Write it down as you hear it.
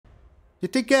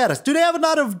Did they get us? Do they have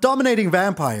another dominating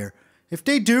vampire? If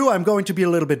they do, I'm going to be a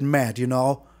little bit mad, you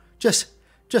know? Just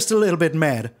a little bit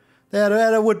mad.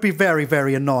 That would be very,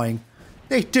 very annoying.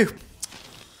 They do.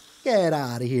 Get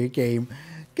out of here, game.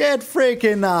 Get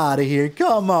freaking out of here.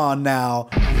 Come on now.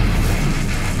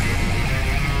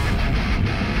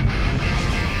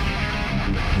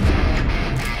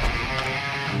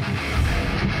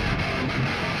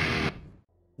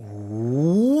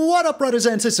 What up, brothers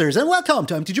and sisters, and welcome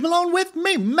to MTG Malone with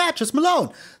me, MTG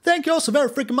Malone. Thank you all so very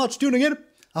freaking much for tuning in.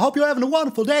 I hope you're having a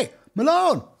wonderful day.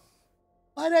 Malone,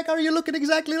 why the heck are you looking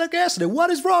exactly like yesterday? What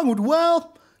is wrong with,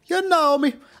 well, you know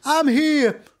me. I'm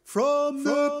here from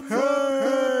the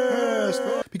past.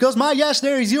 Because my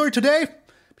yesterday is here today.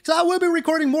 Because I will be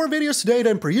recording more videos today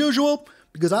than per usual.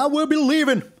 Because I will be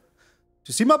leaving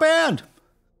to see my band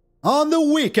on the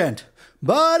weekend.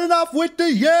 But enough with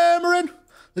the yammering.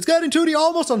 Let's get into the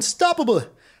almost unstoppable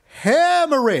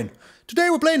hammering. Today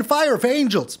we're playing Fire of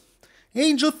Angels.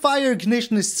 Angelfire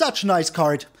Ignition is such a nice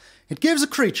card. It gives a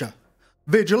creature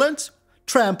Vigilance,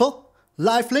 Trample,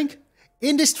 Lifelink,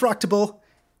 Indestructible,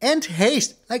 and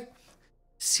Haste. Like,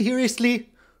 seriously,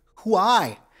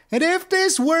 why? And if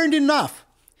this weren't enough,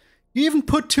 you even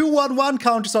put 2/1/1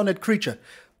 counters on that creature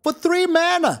for 3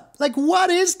 mana. Like, what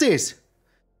is this?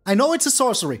 I know it's a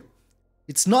sorcery.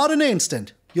 It's not an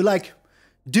instant. You're like,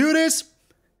 do this,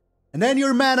 and then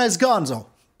your mana is gonzo.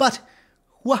 But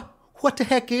what the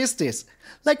heck is this?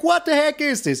 Like, what the heck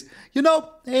is this? You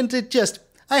know, and it just,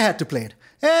 I had to play it.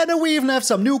 And we even have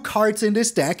some new cards in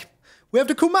this deck. We have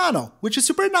the Kumano, which is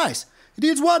super nice. It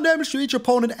deals 1 damage to each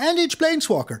opponent and each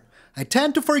planeswalker. I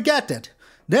tend to forget that.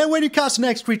 Then when you cast the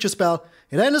next creature spell,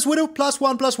 it ends with a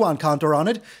 +1/+1 counter on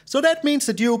it. So that means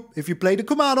that you, if you play the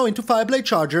Kumano into Fireblade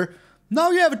Charger, now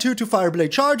you have a 2/2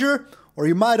 Fireblade Charger. Or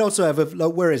you might also have a,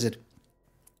 where is it?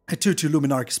 A 2/2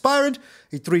 Luminarch Aspirant,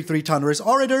 a 3/3 Thunderous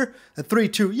Orator, a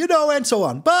 3/2, you know, and so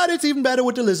on. But it's even better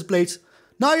with the Lizard Blades.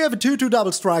 Now you have a 2/2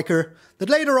 Double Striker that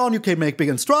later on you can make big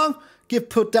and strong,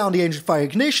 put down the Angelfire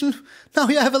Ignition. Now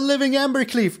you have a Living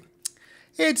Embercleave.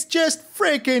 It's just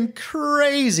freaking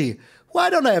crazy. Why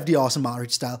don't I have the awesome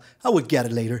art style? I would get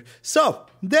it later. So,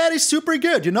 that is super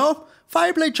good, you know?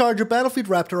 Fireblade Charger, Battlefield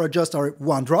Raptor are just our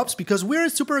 1-drops because we're a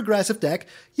super aggressive deck.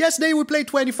 Yesterday we played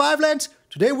 25 lands,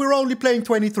 today we're only playing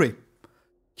 23.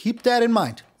 Keep that in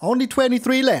mind, only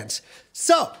 23 lands.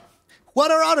 So, what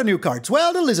are other new cards?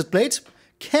 Well, the Lizard Blades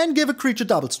can give a creature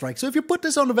double strike. So if you put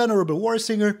this on the Venerable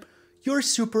Warsinger, you're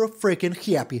super freaking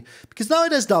happy. Because now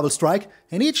it has double strike,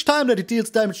 and each time that it deals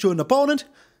damage to an opponent,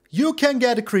 you can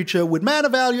get a creature with mana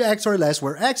value X or less,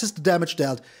 where X is the damage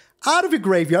dealt, out of your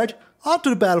graveyard, onto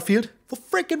the battlefield, for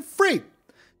freaking free. And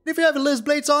if you have a Lizard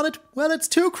Blades on it, well, it's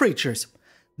 2 creatures.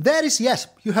 That is, yes,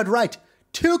 you heard right,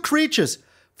 2 creatures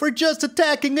for just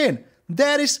attacking in.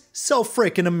 That is so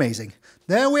freaking amazing.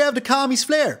 Then we have the Kami's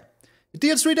Flare. It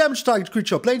deals 3 damage to target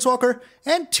creature or planeswalker,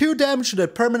 and 2 damage to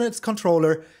that permanent's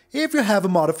controller if you have a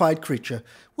modified creature,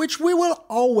 which we will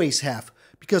always have,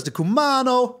 because the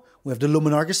Kumano, we have the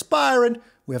Luminarch Aspirant,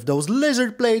 we have those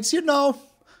Lizard Blades, you know,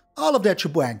 all of that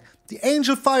shebang. The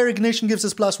Angelfire Ignition gives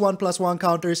us +1/+1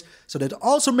 counters, so that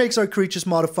also makes our creatures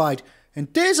modified. And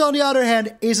this, on the other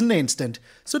hand, is an instant,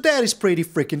 so that is pretty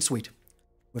freaking sweet.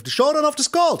 We have the Showdown of the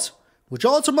Skalds, which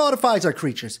also modifies our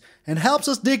creatures and helps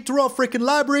us dig through our freaking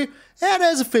library. And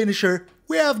as a finisher,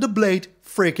 we have the Blade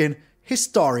freaking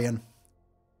Historian.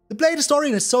 The Blade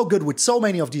Historian is so good with so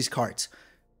many of these cards.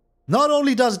 Not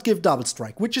only does it give double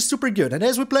strike, which is super good, and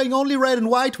as we're playing only red and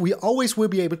white, we always will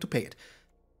be able to pay it.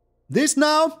 This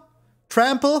now,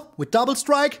 Trample with double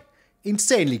strike,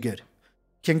 insanely good.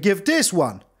 Can give this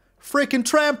one, freaking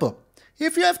Trample.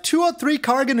 If you have 2 or 3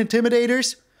 Kargan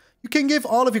Intimidators, you can give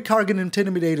all of your Kargan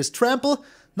Intimidators Trample.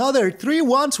 Now there are 3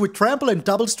 ones with Trample and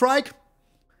double strike.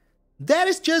 That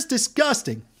is just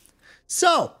disgusting.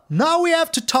 So, now we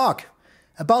have to talk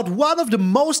about one of the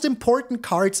most important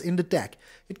cards in the deck.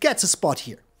 It gets a spot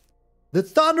here. The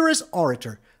Thunderous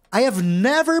Orator. I have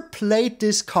never played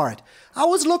this card. I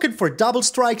was looking for double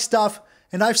strike stuff,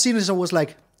 and I've seen this and I was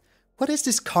like, what is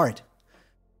this card?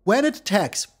 When it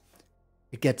attacks,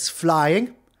 it gets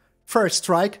flying, first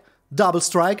strike, double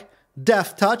strike,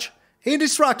 death touch,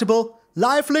 indestructible,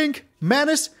 lifelink,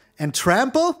 menace, and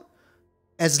trample,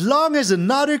 as long as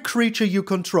another creature you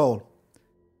control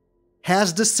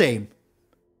has the same.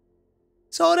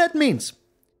 So that means,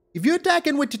 if you attack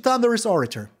in with the Thunderous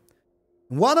Orator,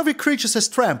 one of your creatures has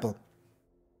trample,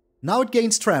 now it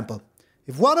gains trample.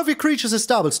 If one of your creatures has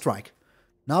double strike,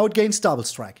 now it gains double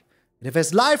strike. And if it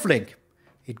has lifelink,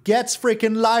 it gets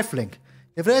freaking lifelink.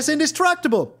 If it has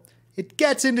indestructible, it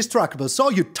gets indestructible. So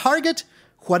you target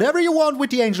whatever you want with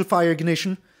the Angelfire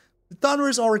Ignition, the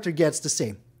Thunderous Orator gets the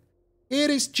same. It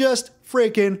is just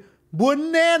freaking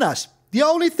bananas. The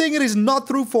only thing it is not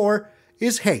through for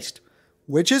is haste,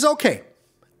 which is okay.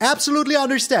 Absolutely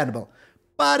understandable.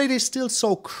 But it is still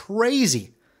so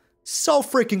crazy. So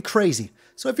freaking crazy.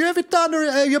 So if you have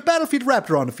your Battlefield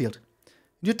Raptor on the field,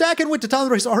 you attack it with the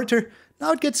Thunderous Orator,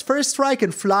 now it gets first strike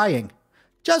and flying.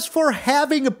 Just for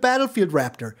having a Battlefield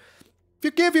Raptor. If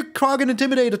you give your Kargan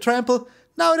Intimidator trample,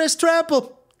 now it has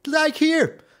trample. Like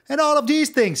here. And all of these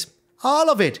things. All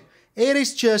of it. It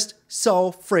is just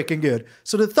so freaking good.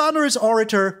 So the Thunderous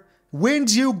Orator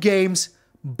wins you games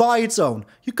by its own.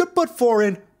 You could put 4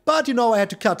 in, but you know I had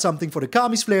to cut something for the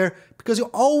Kami's Flare, because you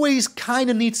always kind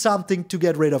of need something to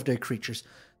get rid of their creatures.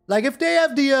 Like if they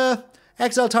have the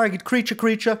exile target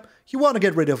creature, you want to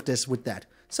get rid of this with that.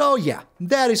 So yeah,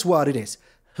 that is what it is.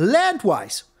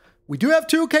 Land-wise, we do have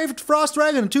 2 Cave of the Frost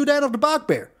Dragon and 2 Den of the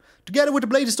Bugbear. Together with the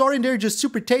Blade Historian, they're just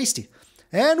super tasty.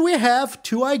 And we have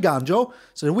 2 Eiganjo,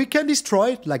 so that we can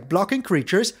destroy it like blocking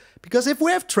creatures, because if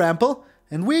we have trample,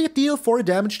 and we deal 4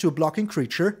 damage to a blocking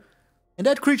creature, and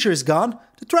that creature is gone,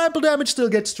 the trample damage still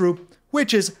gets through,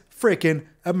 which is freaking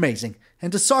amazing.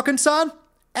 And the Sokenzan,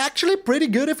 actually pretty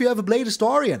good if you have a Blade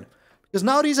Historian, because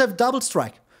now these have double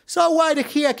strike. So why the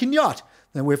heck not?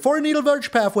 Then we have 4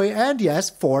 Needleverge Pathway, and yes,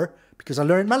 4, because I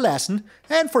learned my lesson,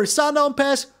 and for Sundown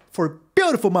Pass, 4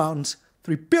 beautiful mountains,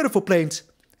 3 beautiful plains,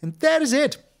 and that is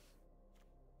it.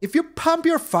 If you pump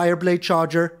your Fireblade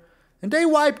Charger, and they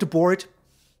wipe the board,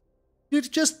 you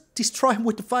just destroy them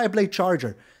with the Fireblade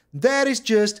Charger. That is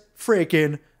just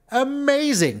freaking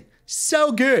amazing.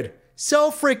 So good. So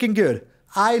freaking good.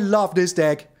 I love this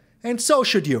deck, and so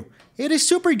should you. It is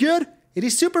super good. It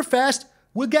is super fast.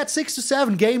 We'll get 6 to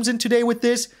 7 games in today with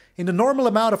this in the normal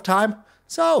amount of time.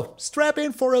 So, strap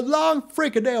in for a long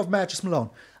freaking day of Matches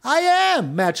Malone. I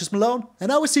am Matches Malone,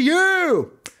 and I will see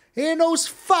you in those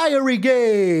fiery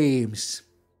games.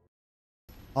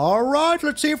 Alright,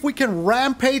 let's see if we can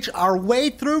rampage our way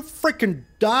through freaking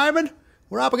Diamond.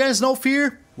 We're up against No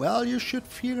Fear. Well, you should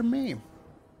fear me.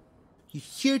 You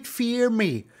should fear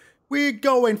me. We're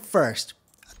going first.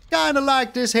 I kinda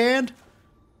like this hand.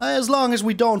 As long as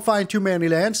we don't find too many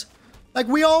lands. Like,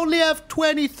 we only have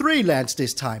 23 lands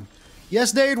this time.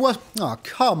 Yesterday it was... Oh,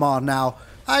 come on now.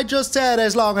 I just said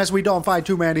as long as we don't find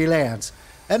too many lands.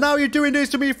 And now you're doing this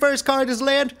to me, first card is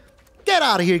land? Get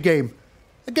out of here, game.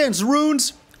 Against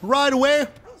runes, right away?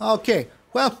 Okay,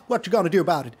 well, what you gonna do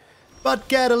about it? But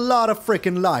get a lot of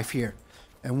freaking life here.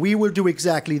 And we will do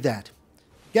exactly that.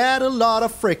 Get a lot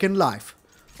of freaking life.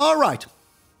 Alright.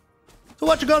 So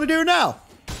what you gonna do now?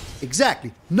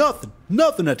 Exactly. Nothing.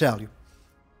 Nothing, I tell you.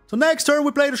 So next turn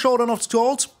we play the Showdown of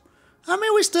Skalds. I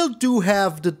mean, we still do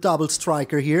have the double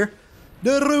striker here.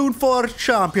 The Runeforged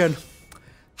champion.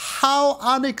 How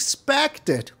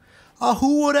unexpected.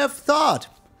 Who would have thought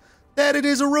that it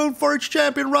is a Runeforged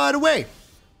champion right away?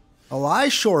 Oh, I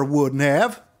sure wouldn't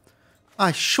have.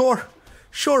 I sure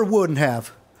wouldn't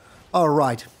have.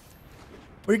 Alright.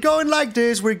 We're going like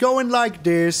this, we're going like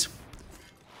this.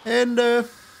 And,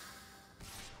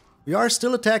 we are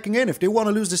still attacking in. If they want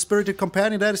to lose the Spirited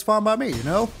Companion, that is fine by me, you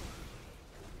know?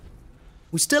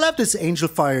 We still have this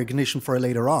Angelfire Ignition for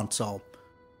later on, so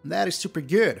that is super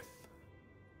good.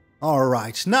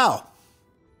 Alright, now,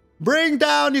 bring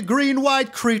down your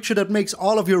green-white creature that makes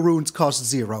all of your runes cost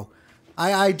 0.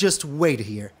 I just wait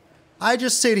here. I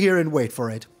just sit here and wait for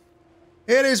it.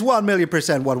 It is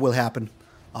 1,000,000% what will happen.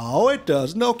 Oh, it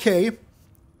doesn't, okay.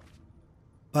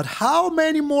 But how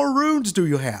many more runes do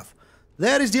you have?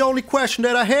 That is the only question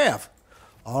that I have.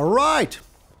 Alright.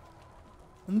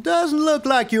 It doesn't look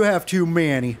like you have too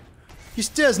many.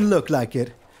 Just doesn't look like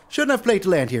it. Shouldn't have played the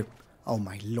land here. Oh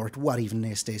my lord, what even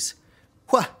is this?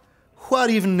 What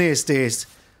even is this?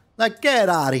 Like, get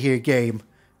out of here, game.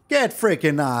 Get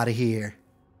freaking out of here.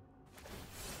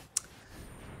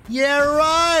 Yeah,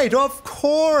 right, of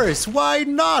course. Why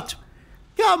not?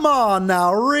 Come on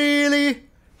now, really?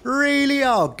 Really?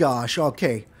 Oh gosh,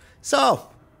 okay. So,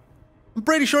 I'm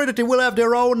pretty sure that they will have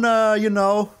their own, you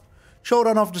know,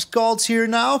 Showdown of the Skalds here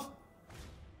now.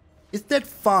 Is that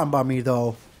fine by me,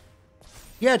 though?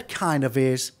 Yeah, it kind of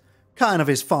is. Kind of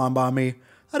is fine by me.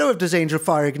 I do have this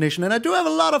Angelfire Ignition, and I do have a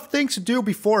lot of things to do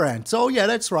beforehand. So, yeah,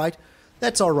 that's right.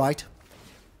 That's alright.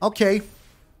 Okay.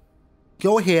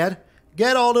 Go ahead.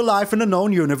 Get all the life in the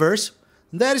known universe.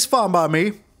 That is fine by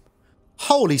me.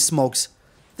 Holy smokes.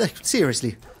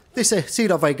 Seriously. This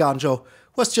Seed of Eiganjo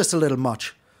was just a little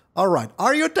much. Alright.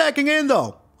 Are you attacking in,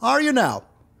 though? Are you now?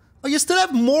 Oh, you still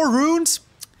have more runes?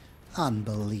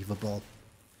 Unbelievable.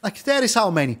 Like, that is how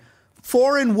many?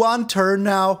 4 in one turn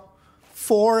now.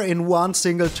 4 in one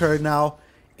single turn now.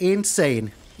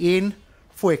 Insane. In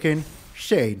freaking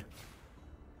shade.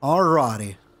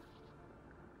 Alrighty.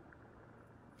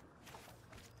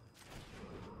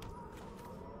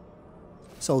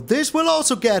 So this will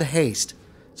also get haste.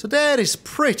 So that is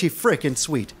pretty freaking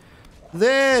sweet.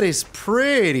 That is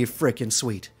pretty freaking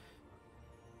sweet.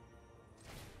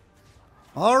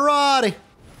 Alrighty.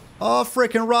 Oh,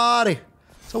 freaking righty.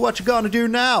 So what you gonna do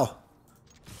now?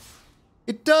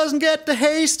 It doesn't get the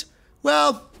haste?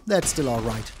 Well, that's still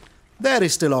alright. That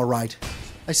is still alright.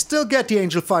 I still get the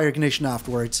Angelfire Ignition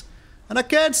afterwards. And I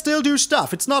can still do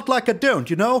stuff. It's not like I don't,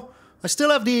 you know? I still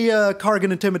have the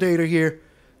Kargan Intimidator here.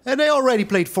 And they already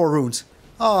played 4 runes.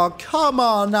 Oh, come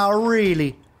on now,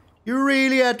 really? You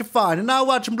really had to find. And now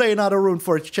watch him play another rune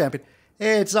for its champion.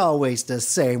 It's always the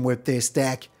same with this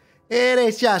deck. It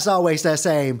is just always the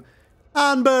same.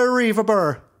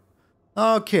 Unbelievable.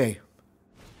 Okay.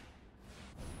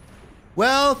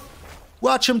 Well,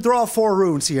 watch him draw 4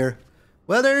 runes here.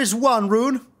 Well, there is 1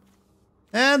 rune.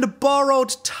 And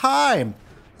borrowed time.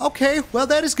 Okay, well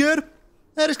that is good.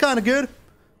 That is kind of good.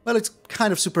 Well, it's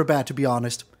kind of super bad, to be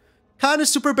honest. Kind of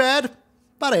super bad.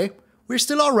 But hey, we're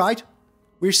still alright.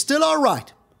 We're still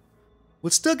alright.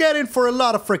 We'll still get in for a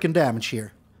lot of freaking damage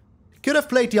here. Could have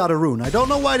played the other rune. I don't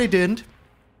know why they didn't.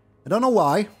 I don't know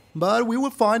why, but we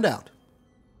will find out.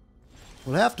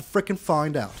 We'll have to freaking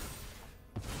find out.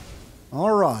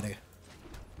 Alrighty.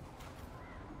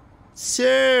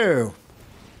 So,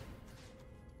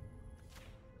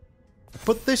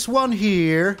 put this one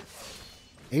here.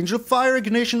 Angelfire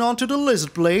Ignition onto the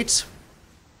Lizard Blades.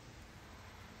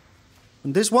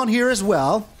 And this one here as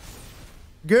well.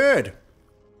 Good.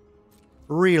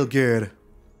 Real good.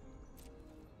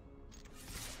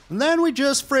 And then we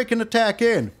just freaking attack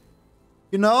in.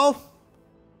 You know?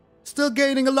 Still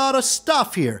gaining a lot of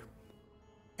stuff here.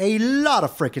 A lot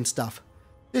of freaking stuff.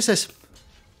 This is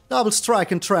double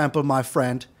strike and trample, my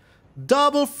friend.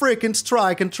 Double freaking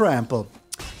strike and trample.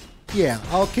 Yeah,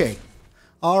 okay.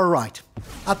 Alright.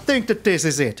 I think that this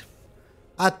is it.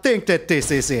 I think that this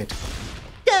is it.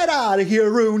 Get out of here,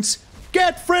 runes.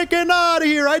 Get freaking out of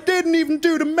here. I didn't even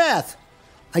do the math.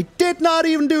 I did not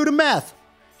even do the math.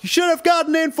 You should have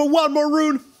gotten in for 1 more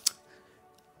rune.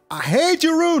 I hate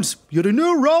you, runes. You're the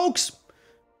new rogues.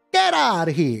 Get out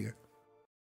of here.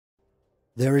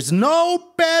 There is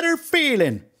no better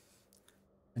feeling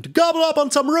than to gobble up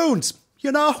on some runes,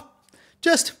 you know?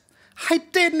 Just, I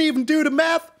didn't even do the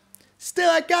math. Still,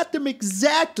 I got them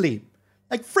exactly.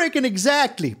 Like freaking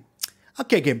exactly.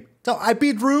 Okay, game. So, I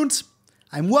beat runes.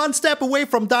 I'm 1 step away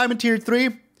from Diamond Tier 3.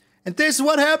 And this is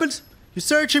what happens. You're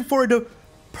searching for the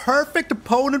perfect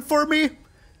opponent for me?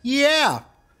 Yeah.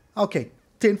 Okay,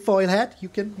 tinfoil hat. You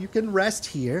can rest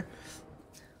here.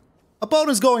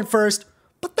 Opponent's going first.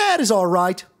 But that is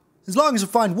alright. As long as you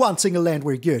find 1 single land,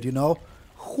 we're good, you know?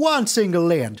 1 single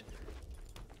land.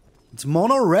 It's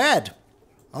mono red.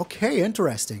 Okay,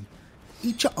 interesting.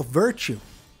 Each of virtue.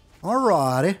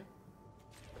 Alrighty.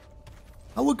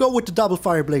 I will go with the double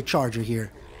Fireblade Charger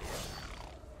here.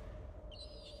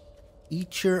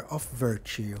 Eater of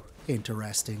Virtue.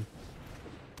 Interesting.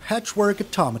 Patchwork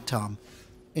Automaton.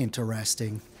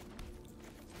 Interesting.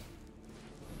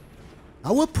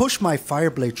 I will push my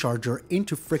Fireblade Charger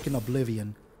into frickin'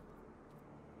 oblivion.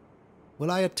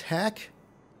 Will I attack?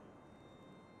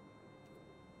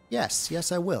 Yes,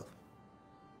 yes I will.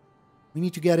 We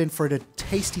need to get in for the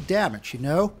tasty damage, you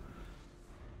know?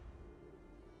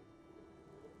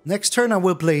 Next turn I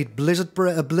will play Lizard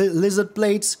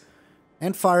Blades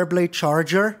and Fireblade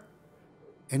Charger.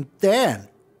 And then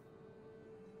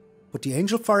put the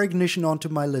Angelfire Ignition onto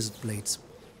my Lizard Blades.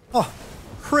 Oh,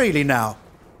 really now?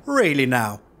 Really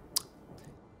now?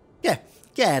 Yeah,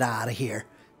 get out of here.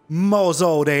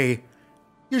 Mozode.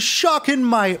 You're shocking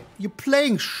my... You're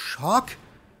playing shock?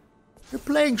 You're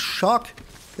playing shock?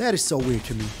 That is so weird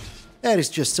to me. That is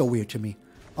just so weird to me.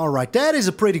 Alright, that is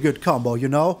a pretty good combo, you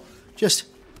know? Just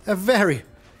a very,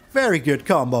 very good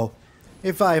combo.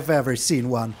 If I've ever seen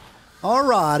one.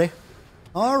 Alrighty.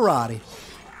 Alrighty.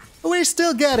 We're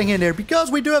still getting in there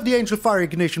because we do have the Angelfire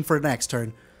Ignition for next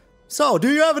turn. So,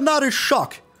 do you have another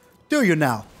shock? Do you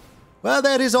now? Well,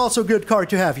 that is also a good card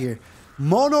to have here.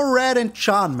 Mono red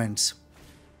enchantments.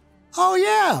 Oh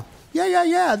yeah.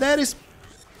 Yeah. That is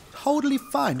totally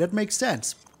fine. That makes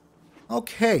sense.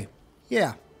 Okay.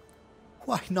 Yeah.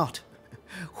 Why not?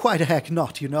 Why the heck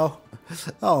not, you know?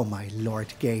 Oh my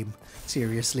lord, game.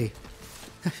 Seriously.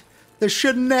 The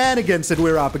shenanigans that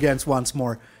we're up against once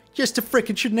more. Just the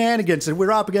freaking shenanigans that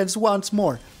we're up against once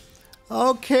more.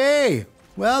 Okay.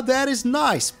 Well, that is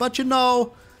nice. But you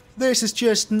know, this is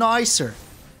just nicer.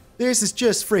 This is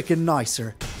just freaking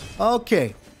nicer.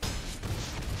 Okay.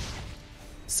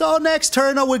 So next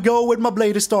turn I will go with my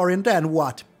Blade Historian, then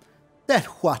what? Then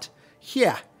what?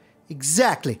 Yeah,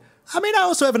 exactly. I mean, I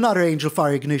also have another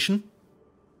Angelfire Ignition.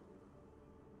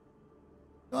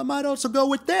 I might also go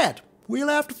with that. We'll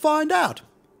have to find out.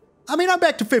 I mean, I'm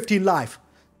back to 15 life.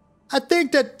 I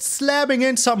think that slamming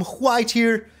in some white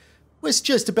here was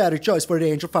just a better choice for the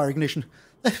Angelfire Ignition.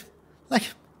 Like,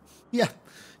 yeah,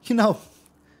 you know,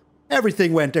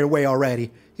 everything went their way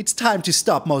already. It's time to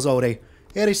stop, Mozode.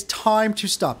 It is time to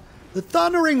stop. The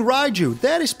Thundering Raiju,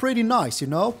 that is pretty nice, you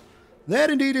know? That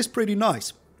indeed is pretty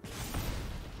nice.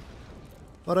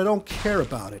 But I don't care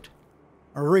about it.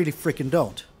 I really freaking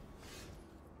don't.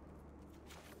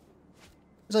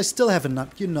 Because I still have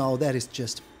enough, you know, that is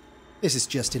just... This is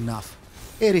just enough.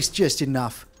 It is just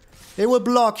enough. They will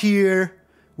block here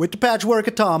with the Patchwork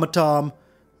Automaton.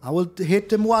 I will hit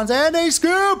them once and they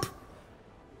scoop!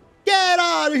 Get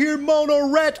out of here, Mono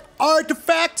Red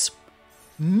Artifacts!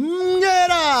 Get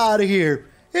out of here!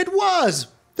 It was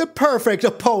the perfect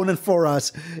opponent for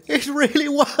us. It really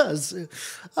was.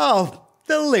 Oh,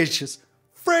 delicious.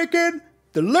 Freaking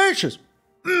delicious.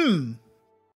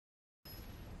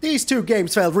 These two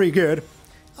games felt really good.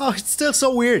 Oh, it's still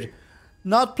so weird.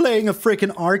 Not playing a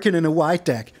freaking Archon in a white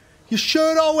deck. You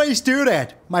should always do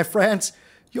that, my friends.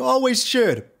 You always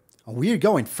should. Oh, we're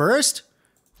going first?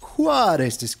 What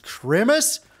is this,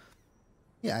 Krimus?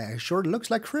 Yeah, it sure looks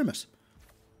like Krimus.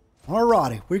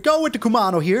 Alrighty, we go with the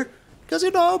Kumano here. Because, you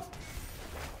know,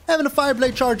 having a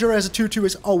Fireblade Charger as a 2-2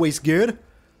 is always good.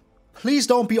 Please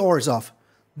don't be Orzhov.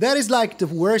 That is like the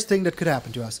worst thing that could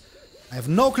happen to us. I have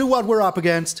no clue what we're up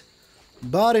against.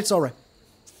 But it's alright.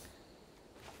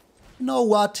 You know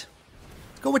what?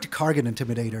 Let's go with the Kargan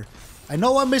Intimidator. I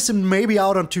know I'm missing maybe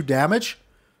out on 2 damage.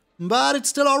 But it's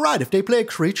still alright. If they play a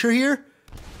creature here.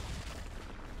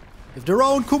 If their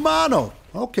own Kumano.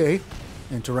 Okay.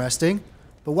 Interesting.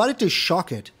 But why did they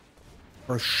shock it?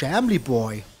 Or Shambly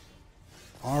Boy.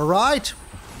 Alright.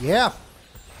 Yeah.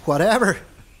 Whatever.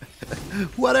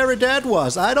 Whatever that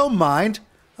was. I don't mind.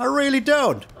 I really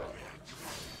don't.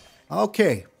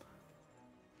 Okay.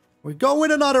 We go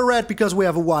with another red because we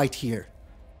have a white here.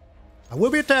 I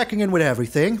will be attacking in with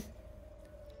everything.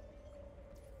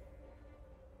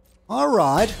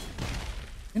 Alright.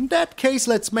 In that case,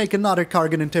 let's make another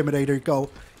Kargan Intimidator go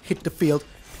hit the field.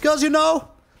 Because, you know,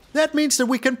 that means that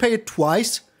we can pay it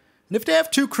twice. And if they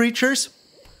have 2 creatures,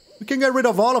 we can get rid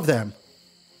of all of them.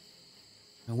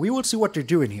 And we will see what they're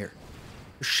doing here.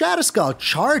 The Shadowskull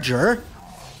Charger.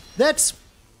 That's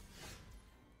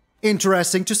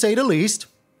interesting to say the least.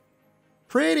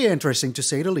 Pretty interesting to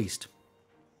say the least.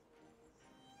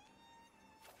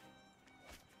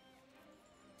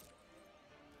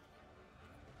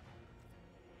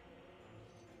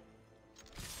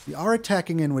 We are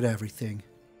attacking in with everything.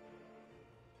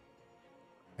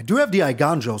 I do have the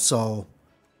Eiganjo, so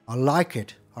I like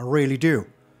it. I really do.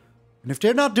 And if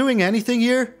they're not doing anything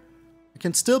here, I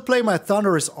can still play my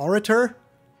Thunderous Orator.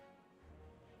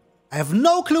 I have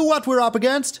no clue what we're up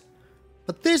against,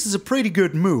 but this is a pretty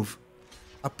good move.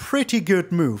 A pretty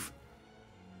good move.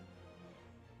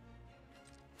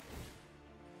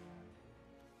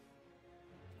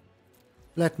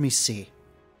 Let me see.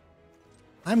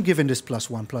 I'm giving this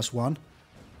 +1/+1.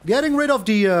 Getting rid of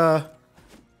the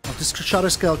this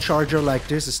Shadowskull Charger like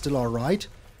this is still alright.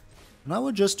 And I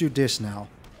will just do this now.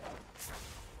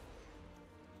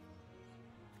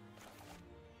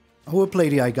 I will play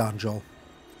the Eiganjo.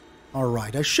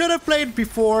 Alright, I should have played it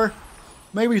before.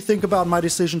 Maybe think about my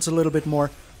decisions a little bit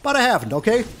more. But I haven't,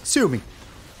 okay? Sue me.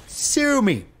 Sue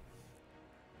me.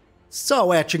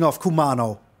 So, Etching of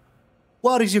Kumano.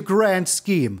 What is your grand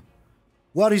scheme?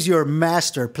 What is your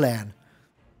master plan?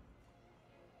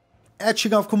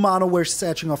 Etching of Kumano versus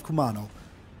Etching of Kumano.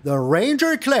 The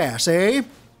Ranger class, eh?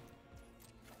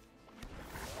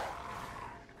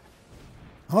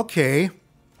 Okay.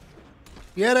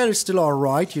 Yeah, that is still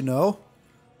alright, you know.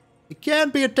 You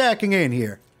can't be attacking in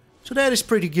here. So that is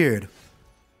pretty good.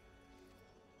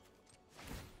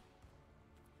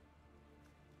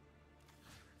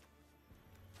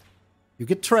 You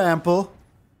get trample.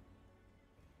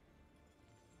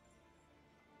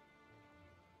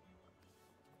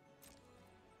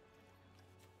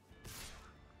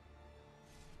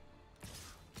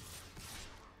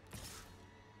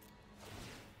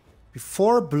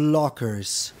 Before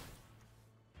blockers.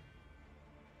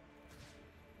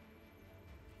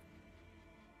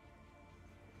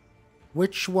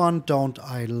 Which one don't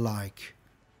I like?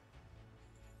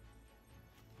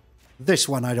 This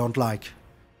one I don't like.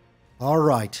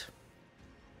 Alright.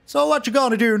 So what you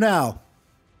gonna do now?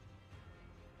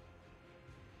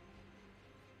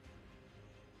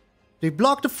 They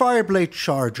block the Fireblade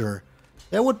Charger.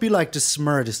 That would be like the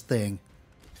smartest thing.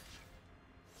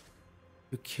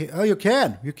 You can, oh, you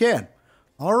can. You can.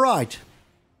 All right.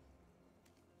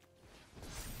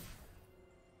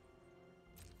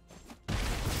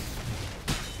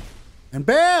 And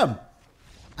bam!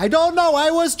 I don't know,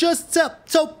 I was just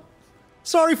so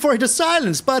sorry for the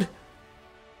silence, but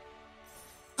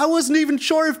I wasn't even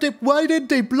sure if they, why did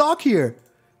they block here?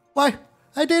 Why,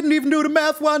 I didn't even do the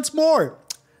math once more.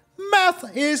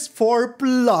 Math is for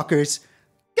blockers.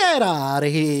 Get out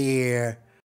of here.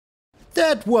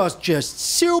 That was just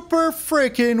super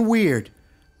freaking weird.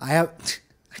 I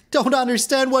don't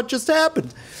understand what just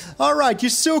happened. All right,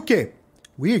 Yusuke,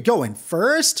 we're going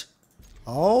first.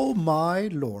 Oh my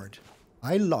lord.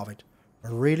 I love it. I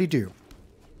really do.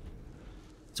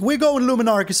 So we go with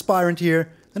Luminarch Aspirant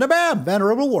here. And a bam!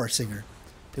 Venerable Warsinger.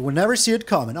 They will never see it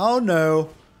coming. Oh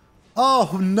no.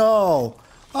 Oh no.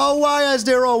 Oh, why has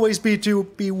there always to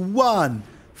be one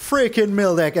freaking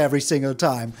mill deck every single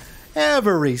time?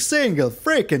 Every single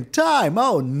freaking time.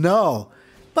 Oh no.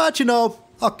 But you know,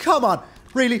 oh come on.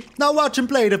 Really? Now watch them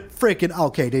play the freaking...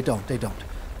 Okay, they don't. They don't.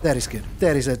 That is good.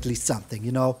 That is at least something,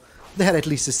 you know? That at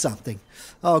least is something.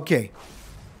 Okay.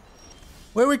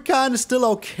 Well, we're kind of still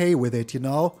okay with it, you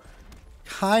know?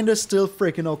 Kind of still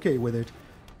freaking okay with it.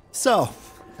 So,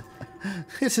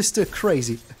 this is still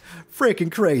crazy.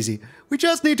 Freaking crazy. We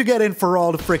just need to get in for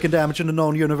all the freaking damage in the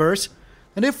known universe.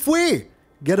 And if we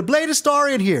get a Blade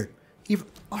Historian here...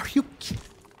 Are you kidding?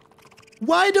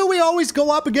 Why do we always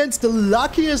go up against the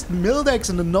luckiest mill decks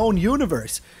in the known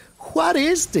universe? What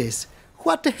is this?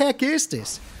 What the heck is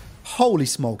this? Holy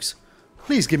smokes.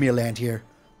 Please give me a land here.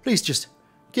 Please just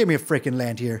give me a freaking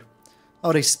land here.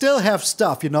 Oh, they still have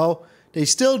stuff, you know? They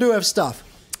still do have stuff.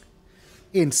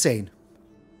 Insane.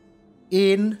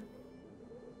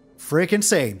 Freaking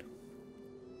sane.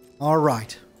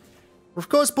 Alright. We're of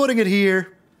course putting it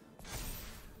here.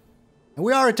 And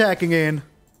we are attacking in.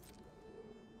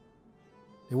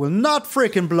 They will not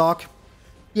freaking block.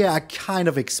 Yeah, I kind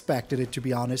of expected it, to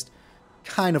be honest.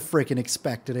 Kind of freaking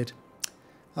expected it.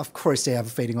 Of course they have a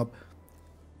fading up.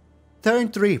 Turn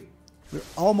 3. We're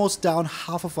almost down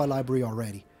half of our library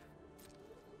already.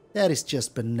 That is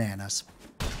just bananas.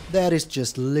 That is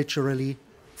just literally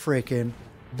freaking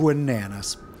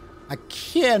bananas. I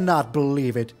cannot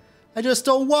believe it. I just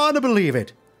don't want to believe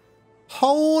it.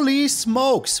 Holy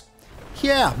smokes.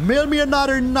 Yeah, mill me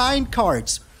another 9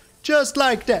 cards. Just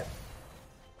like that.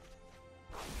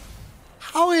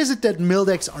 How is it that mill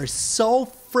decks are so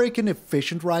freaking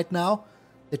efficient right now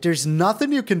that there's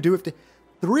nothing you can do if they...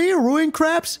 3 Ruin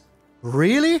Crabs?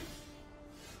 Really?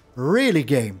 Really,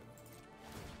 game?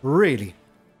 Really?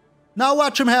 Now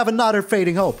watch him have another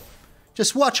Fading Hope.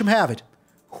 Just watch him have it.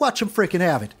 Watch him freaking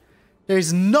have it.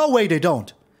 There's no way they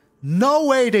don't. No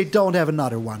way they don't have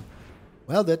another one.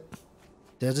 Well, that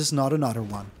is not another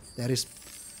one. That is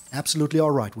absolutely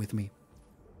alright with me.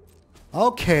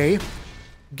 Okay.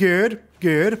 Good,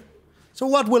 good. So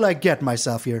what will I get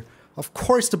myself here? Of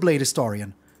course the Blade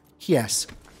Historian. Yes.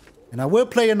 And I will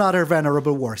play another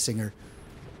Venerable Warsinger.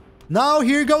 Now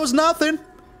here goes nothing.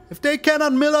 If they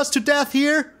cannot mill us to death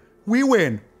here, we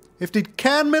win. If they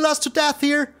can mill us to death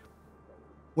here,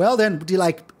 well then,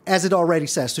 like, as it already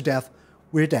says to death,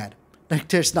 we're dead. Like,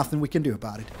 there's nothing we can do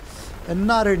about it.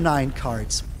 Another 9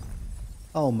 cards.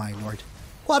 Oh my lord.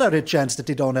 What are the chances that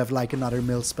they don't have, like, another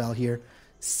mill spell here?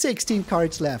 16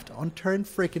 cards left on turn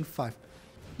freaking 5.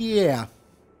 Yeah.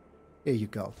 Here you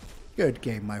go. Good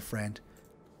game, my friend.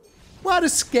 What a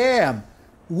scam.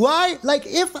 Why? Like,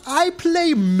 if I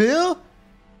play mill,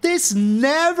 this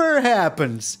never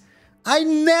happens. I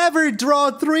never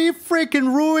draw 3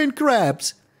 freaking Ruin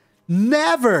Crabs.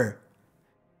 Never.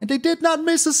 And they did not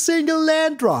miss a single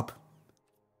land drop.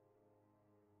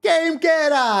 Game,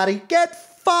 get out of here.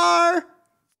 Get far,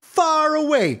 far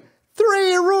away.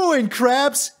 3 Ruin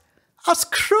Crabs. Oh,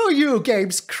 screw you,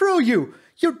 game. Screw you.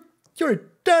 You're a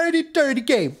dirty, dirty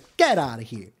game. Get out of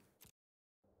here.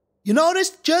 You know, this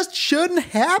just shouldn't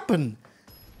happen.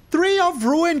 3 of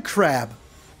Ruin Crab.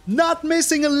 Not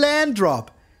missing a land drop.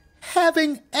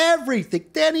 Having everything.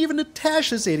 Then even the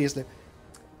Tasha's idiots.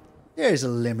 There's a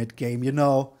limit, game, you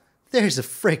know. There's a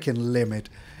freaking limit.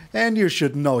 And you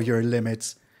should know your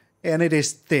limits. And it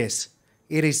is this.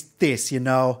 It is this, you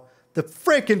know. The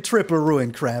freaking triple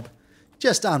Ruin Crab.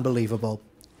 Just unbelievable.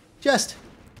 Just...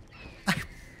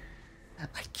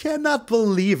 I cannot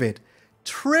believe it.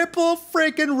 Triple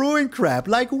freaking Ruin Crab.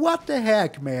 Like, what the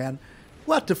heck, man?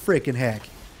 What the freaking heck?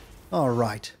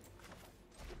 Alright.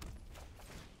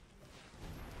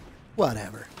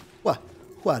 Whatever.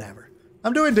 Whatever.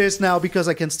 I'm doing this now because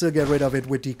I can still get rid of it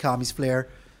with the Kami's Flare.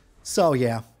 So,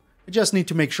 yeah. I just need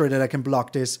to make sure that I can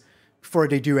block this before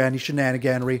they do any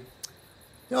shenaniganery.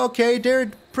 Okay, they're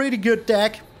a pretty good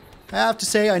deck. I have to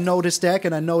say, I know this deck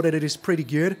and I know that it is pretty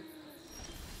good.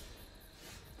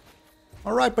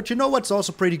 Alright, but you know what's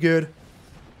also pretty good?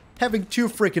 Having 2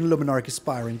 freaking Luminarch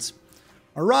Aspirants.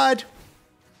 Alright.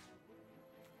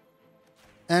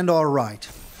 And alright.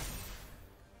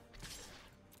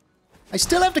 I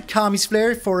still have the Kami's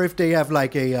Flare for if they have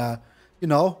like a, you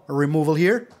know, a removal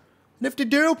here. And if they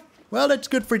do, well, that's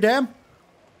good for them.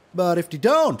 But if they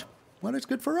don't, well, it's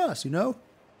good for us, you know?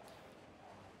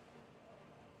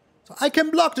 So I can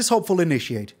block this Hopeful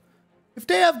Initiate. If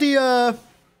they have the,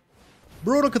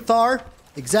 Brutal Cathar,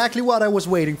 exactly what I was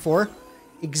waiting for.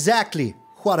 Exactly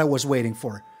what I was waiting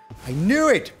for. I knew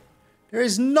it! There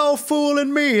is no fool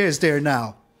in me, is there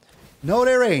now? No,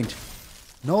 there ain't.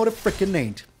 No, there frickin'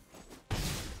 ain't.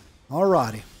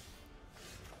 Alrighty.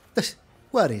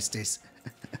 What is this?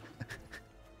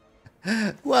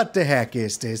 What the heck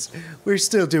is this? We're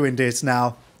still doing this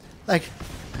now. Like...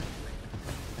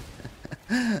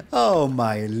 Oh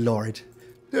my lord.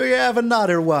 Do you have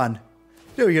another one?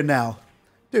 Do you now?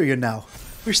 Do you now?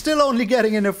 We're still only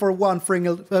getting in it for 1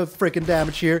 frickin'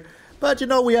 damage here. But you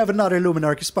know we have another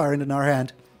Luminarch Aspirant in our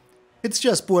hand. It's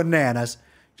just bananas.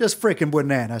 Just frickin'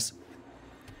 bananas.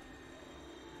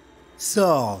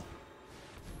 So...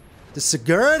 the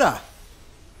Sigurda.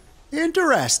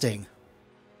 Interesting.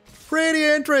 Pretty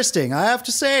interesting, I have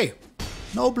to say.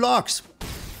 No blocks.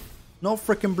 No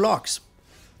frickin' blocks.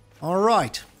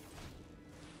 Alright.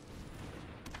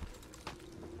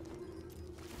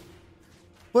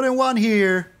 Putting 1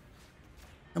 here.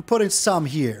 And putting some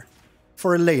here.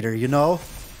 For later, you know.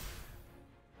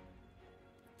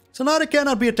 So now they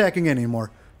cannot be attacking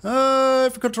anymore.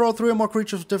 If you control 3 or more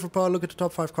creatures with different power, look at the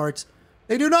top 5 cards.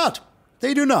 They do not.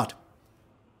 They do not.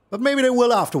 But maybe they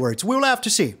will afterwards. We'll have to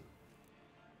see.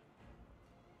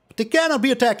 But they cannot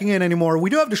be attacking in anymore. We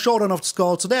do have the Showdown of the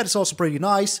Skalds, so that is also pretty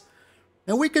nice.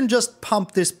 And we can just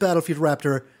pump this Battlefield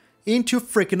Raptor into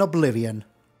freaking oblivion.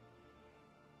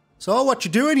 So, what you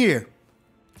doing here?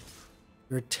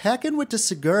 You're attacking with the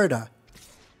Sigurda.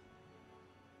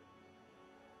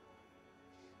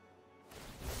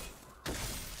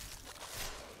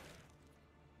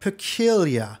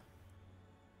 Peculiar.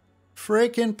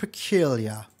 Freaking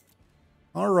peculiar.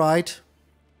 Alright.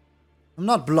 I'm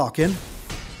not blocking.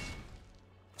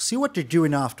 See what they're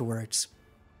doing afterwards.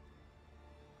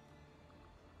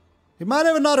 They might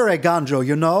have another Eiganjo,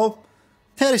 you know?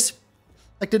 That is...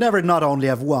 like they never not only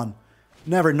have 1.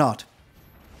 Never not.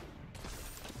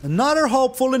 Another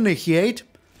Hopeful Initiate.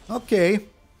 Okay.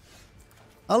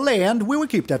 A land. We will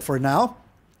keep that for now.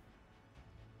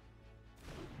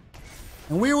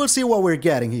 And we will see what we're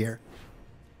getting here.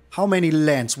 How many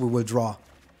lands we will draw.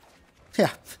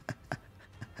 Yeah.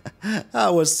 I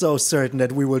was so certain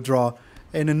that we will draw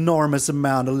an enormous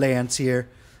amount of lands here.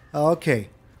 Okay.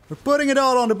 We're putting it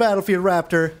all on the Battlefield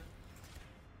Raptor.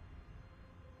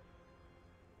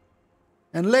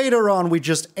 And later on we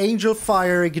just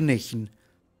Angelfire Ignition.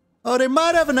 Oh, they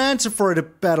might have an answer for the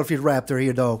Battlefield Raptor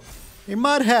here though. They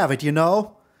might have it, you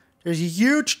know. There's a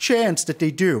huge chance that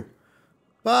they do.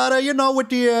 But, you know, with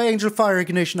the Angelfire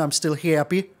Ignition, I'm still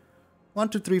happy. 1,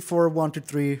 2, 3, 4, 1, 2,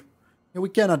 3. Yeah, we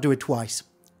cannot do it twice.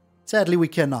 Sadly, we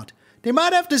cannot. They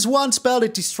might have this one spell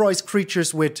that destroys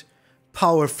creatures with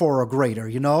power 4 or greater,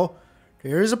 you know?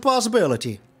 There is a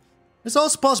possibility. There's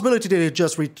also a possibility that they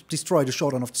just destroy the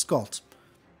Showdown of the Skalds.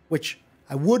 Which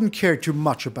I wouldn't care too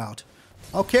much about.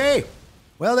 Okay.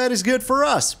 Well, that is good for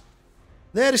us.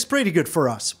 That is pretty good for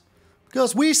us.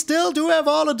 Because we still do have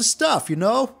all of the stuff, you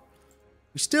know?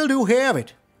 We still do have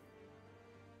it.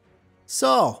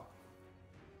 So,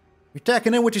 you're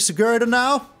attacking in with your Sigurda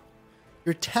now?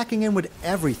 You're attacking in with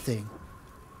everything.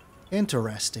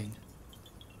 Interesting.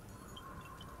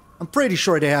 I'm pretty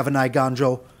sure they have an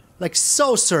Eiganjo. Like,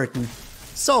 so certain.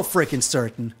 So freaking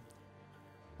certain.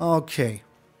 Okay.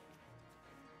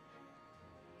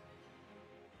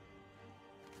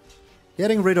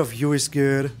 Getting rid of you is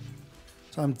good.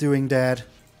 So I'm doing that.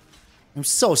 I'm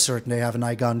so certain they have an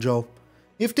Eiganjo.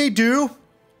 If they do,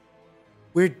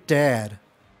 we're dead.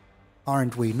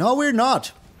 Aren't we? No, we're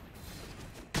not.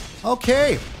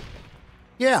 Okay.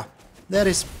 Yeah, that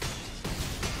is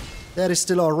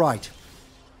still alright.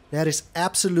 That is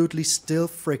absolutely still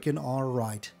freaking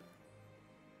alright.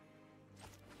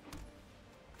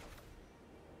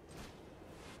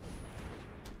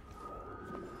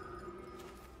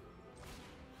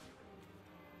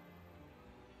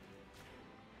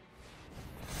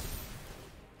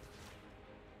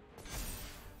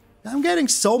 I'm getting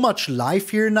so much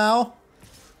life here now.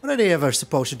 What are they ever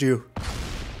supposed to do?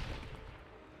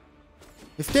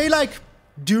 If they, like,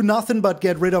 do nothing but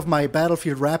get rid of my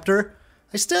Battlefield Raptor,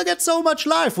 I still get so much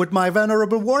life with my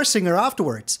Venerable Warsinger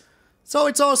afterwards. So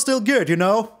it's all still good, you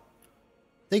know?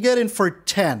 They get in for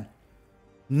 10.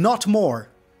 Not more.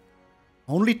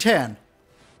 Only 10.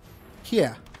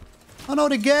 Yeah. Oh no,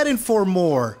 they get in for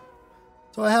more.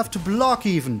 So I have to block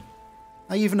even.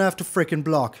 I even have to frickin'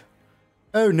 block.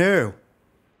 Oh no.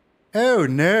 Oh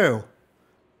no.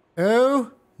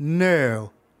 Oh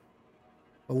no.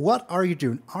 What are you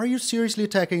doing? Are you seriously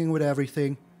attacking with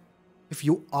everything? If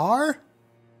you are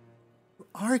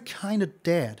kinda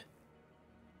dead.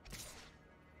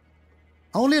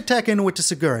 Only attacking with the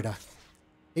Sigurda.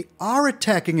 They are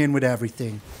attacking in with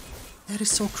everything. That is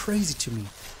so crazy to me.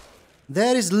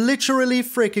 That is literally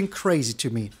freaking crazy to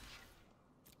me.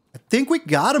 I think we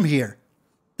got him here.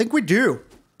 I think we do.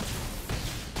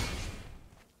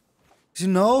 You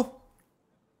know?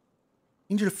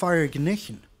 Angelfire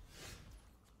Ignition.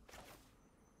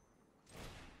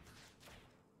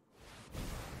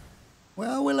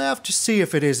 Well, we'll have to see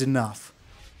if it is enough.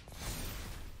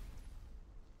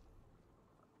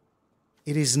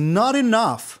 It is not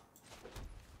enough.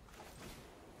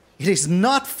 It is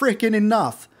not freaking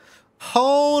enough.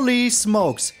 Holy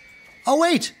smokes. Oh,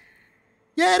 wait.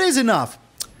 Yeah, it is enough.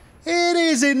 It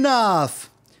is enough.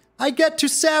 I get to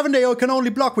 7. They can only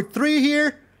block with 3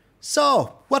 here.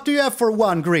 So, what do you have for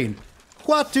 1 green?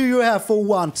 What do you have for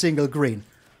 1 single green?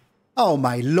 Oh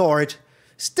my lord.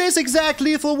 Is this exact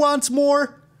lethal once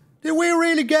more? Did we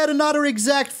really get another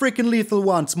exact freaking lethal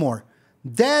once more?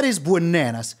 That is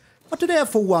bananas. What do they have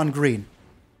for 1 green?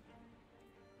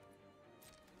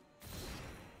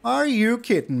 Are you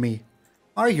kidding me?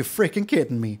 Are you freaking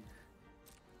kidding me?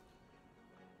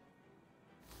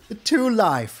 The 2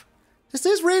 life. Does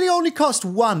this really only cost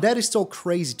 1? That is so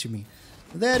crazy to me.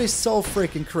 That is so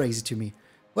freaking crazy to me.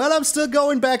 Well, I'm still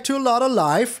going back to a lot of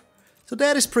life. So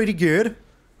that is pretty good.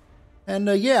 And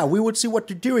yeah, we would see what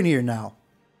they're doing here now.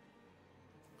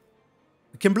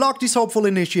 We can block these hopeful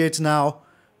initiates now.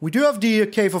 We do have the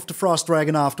Cave of the Frost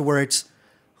Dragon afterwards.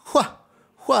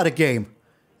 What a game.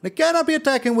 They cannot be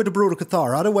attacking with the Brutal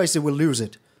Cathar, otherwise they will lose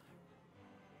it.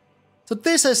 So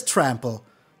this has Trample.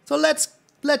 So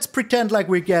let's pretend like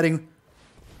we're getting...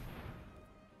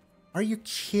 Are you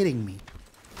kidding me?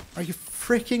 Are you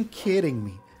freaking kidding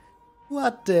me?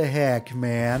 What the heck,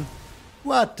 man?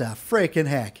 What the freaking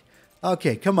heck?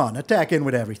 Okay, come on, attack in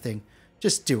with everything.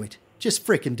 Just do it. Just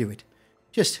freaking do it.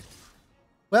 Just...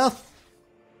 Well...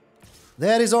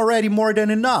 That is already more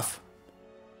than enough.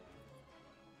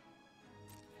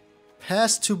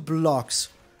 Pass 2 blocks.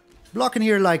 Blocking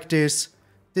here like this.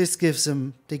 This gives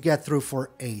them... They get through for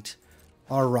 8.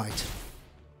 Alright.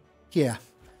 Yeah.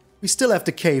 We still have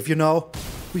the cave, you know.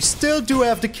 We still do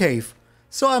have the cave.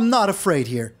 So I'm not afraid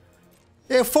here.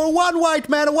 For 1 white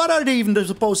mana, what are they even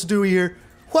supposed to do here?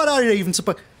 What are they even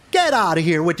supposed... Get out of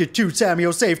here with your 2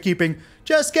 Samuel safekeeping.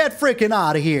 Just get freaking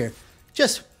out of here.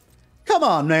 Just... Come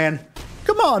on, man.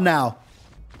 Come on now.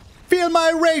 Feel my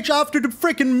rage after the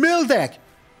freaking mill deck.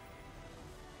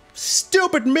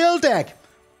 Stupid mill deck.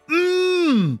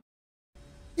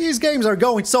 These games are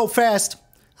going so fast.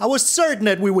 I was certain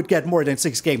that we would get more than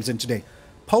 6 games in today.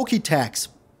 Pokey tax.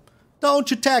 Don't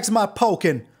you tax my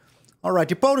poking. Alright,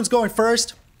 the opponent's going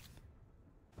first.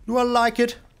 Do I like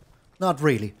it? Not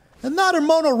really. Another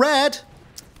mono red?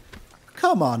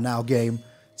 Come on now, game.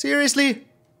 Seriously?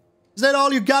 Is that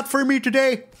all you got for me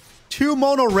today? 2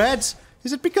 mono reds?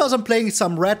 Is it because I'm playing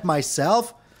some red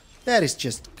myself? That is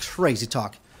just crazy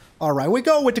talk. Alright, we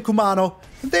go with the Kumano.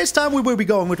 And this time we will be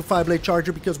going with the Fireblade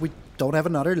Charger because we don't have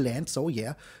another land, so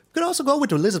yeah. We could also go with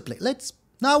the Lizard Blade.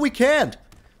 No, we can't.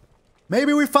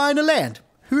 Maybe we find a land.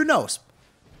 Who knows?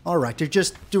 Alright, they're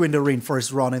just doing the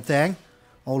reinforced running thing.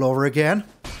 All over again.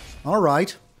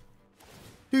 Alright.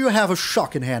 Do you have a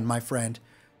shock in hand, my friend?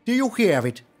 Do you have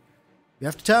it? You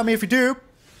have to tell me if you do.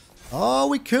 Oh,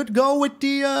 we could go with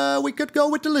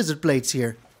the Lizard Blades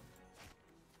here.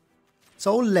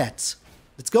 So let's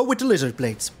go with the Lizard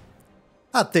Blades.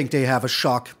 I think they have a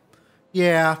shock.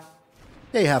 Yeah,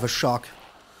 they have a shock.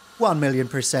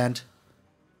 1,000,000%.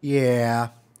 Yeah.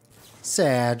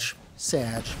 Sag.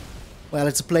 Well,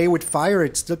 it's a play with fire,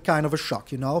 it's still kind of a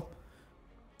shock, you know?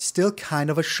 Still kind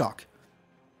of a shock.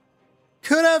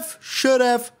 Could have, should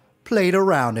have played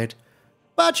around it.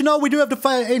 But, you know, we do have the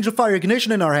Angelfire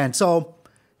Ignition in our hand, so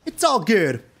it's all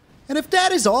good. And if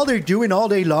that is all they're doing all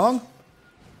day long,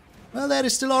 well, that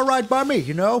is still alright by me,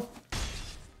 you know?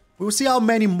 We'll see how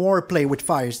many more play with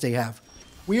fires they have.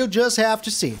 We'll just have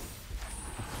to see.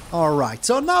 Alright,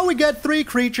 so now we get 3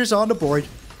 creatures on the board,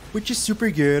 which is super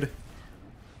good.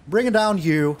 Bringing down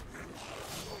you.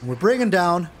 We're bringing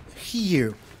down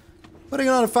you. Putting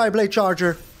on a Fireblade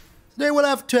Charger. They will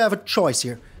have to have a choice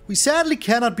here. We sadly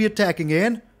cannot be attacking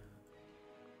in.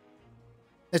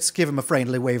 Let's give him a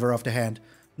friendly waiver of the hand.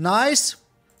 Nice.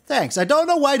 Thanks. I don't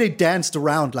know why they danced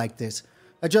around like this.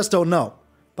 I just don't know.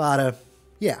 But,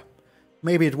 yeah.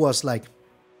 Maybe it was, like,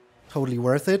 totally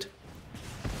worth it.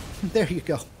 There you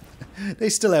go. They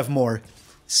still have more.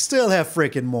 Still have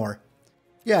freaking more.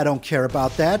 Yeah, I don't care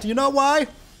about that. You know why?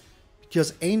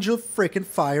 Because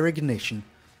Angelfire Ignition.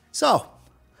 So,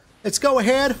 let's go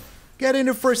ahead. Get in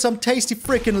there for some tasty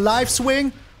freaking life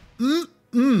swing.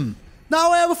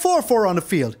 Now I have a 4-4 on the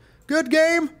field. Good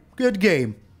game. Good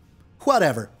game.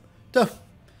 Whatever. Do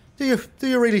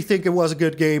you really think it was a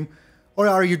good game? Or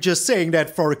are you just saying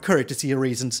that for courtesy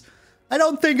reasons? I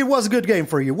don't think it was a good game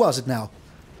for you, was it now?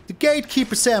 The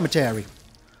Gatekeeper Cemetery.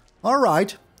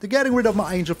 Alright, they're getting rid of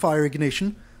my Angelfire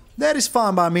Ignition. That is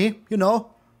fine by me, you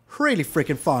know. Really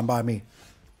freaking fine by me.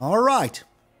 Alright.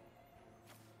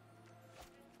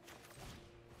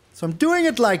 So I'm doing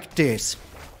it like this.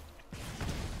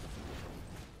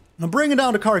 I'm bringing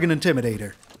down the Kargan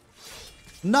Intimidator.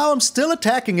 Now I'm still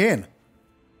attacking in.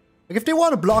 Like, if they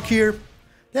want to block here,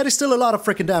 that is still a lot of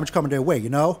freaking damage coming their way, you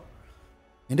know?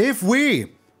 And if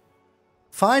we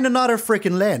find another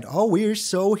freaking land, oh, we're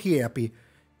so happy.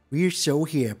 We're so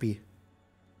happy.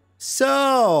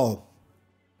 So,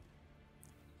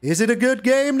 is it a good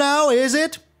game now? Is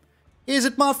it? Is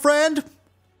it, my friend?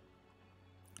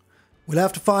 We'll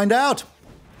have to find out.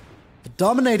 The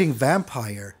Dominating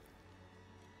Vampire.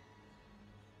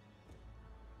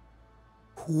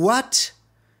 What?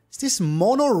 Is this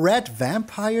mono red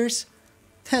vampires?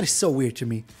 That is so weird to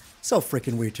me. So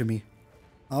freaking weird to me.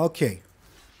 Okay.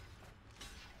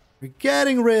 We're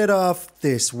getting rid of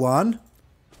this one.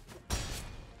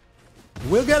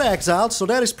 We'll get exiled, so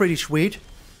that is pretty sweet.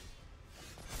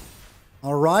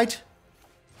 Alright.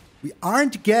 We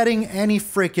aren't getting any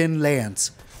freaking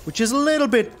lands, which is a little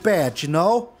bit bad, you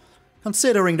know?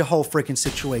 Considering the whole freaking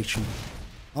situation.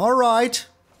 Alright.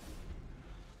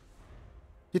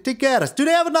 Did they get us? Do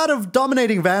they have another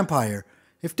Dominating Vampire?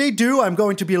 If they do, I'm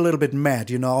going to be a little bit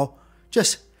mad, you know?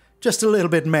 Just a little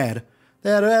bit mad.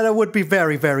 That would be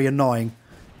very, very annoying.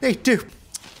 They do.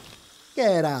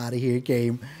 Get out of here,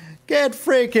 game. Get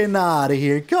freaking out of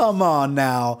here. Come on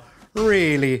now.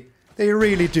 Really. They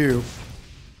really do.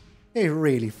 They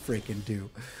really freaking do.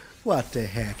 What the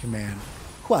heck, man.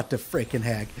 What the freaking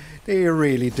heck. They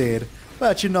really did.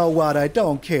 But you know what? I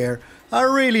don't care. I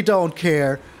really don't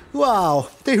care. Wow,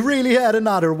 they really had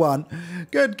another one.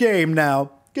 Good game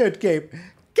now. Good game.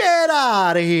 Get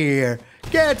out of here.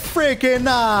 Get freaking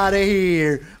out of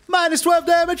here. Minus 12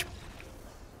 damage.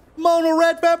 Mono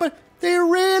red vampire. They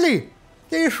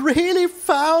really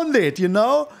found it, you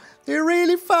know? They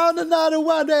really found another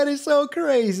one. That is so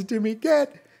crazy to me.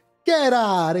 Get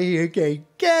out of here, game.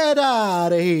 Get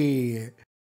out of here.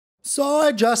 So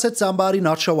I just had somebody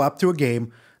not show up to a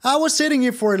game. I was sitting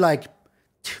here for like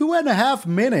 2.5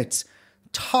 minutes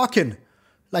talking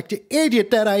like the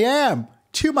idiot that I am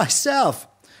to myself.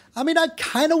 I mean, I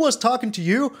kind of was talking to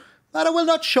you, but I will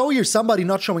not show you somebody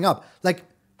not showing up. Like,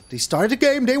 they started the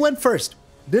game, they went first.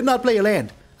 Did not play a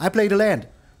land. I played a land.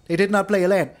 They did not play a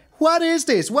land. What is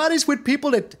this? What is with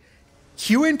people that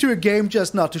queue into a game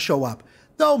just not to show up?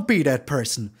 Don't be that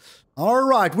person.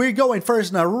 Alright, we're going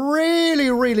first, and I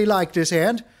really like this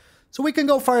hand. So we can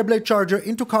go Fireblade Charger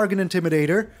into Kargan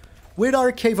Intimidator with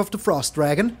our Cave of the Frost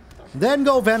Dragon. Then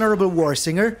go Venerable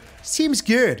Warsinger. Seems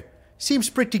good. Seems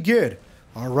pretty good.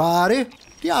 Alrighty.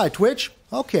 The Eye Twitch.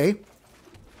 Okay.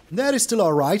 That is still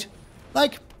alright.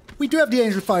 Like, we do have the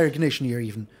Angelfire Ignition here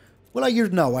even. Will I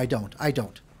use? No, I don't. I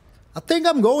think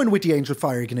I'm going with the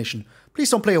Angelfire Ignition. Please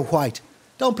don't play a white.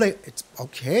 Don't play... It's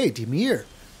okay, Dimir.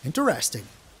 Interesting.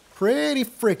 Pretty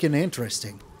freaking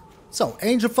interesting. So,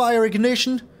 Angelfire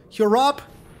Ignition. You're up.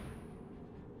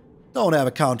 Don't have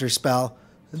a counter spell.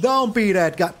 Don't be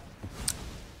that guy.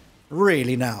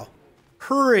 Really now.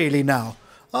 Really now.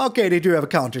 Okay, they do have a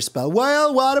counter spell.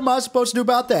 Well, what am I supposed to do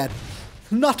about that?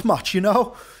 Not much, you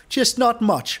know? Just not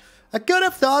much. I could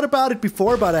have thought about it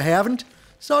before, but I haven't.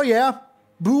 So yeah,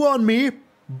 boo on me.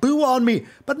 Boo on me.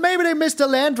 But maybe they missed a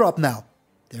land drop now.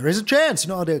 There is a chance.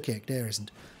 No, okay, there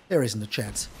isn't. There isn't a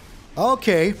chance.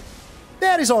 Okay.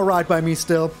 That is alright by me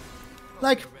still.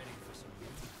 Like...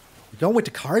 Going with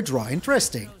the card draw.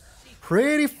 Interesting.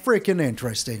 Pretty freaking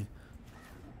interesting.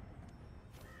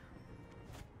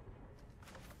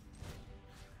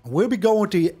 We'll be going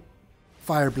with the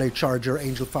Fireblade Charger,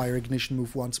 Angelfire Ignition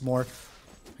move once more.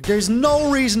 There's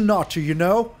no reason not to, you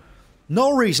know?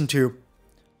 No reason to.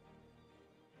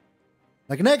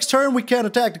 Like, next turn we can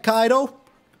attack the Kaido.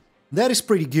 That is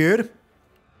pretty good.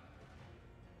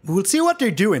 We'll see what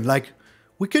they're doing. Like,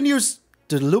 we can use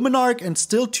the Luminarch and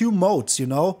still 2 modes, you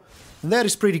know? And that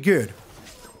is pretty good.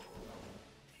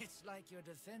 It's like your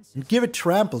defense. And give it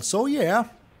trample, so yeah.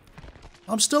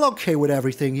 I'm still okay with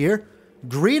everything here.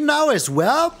 Green now as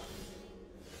well?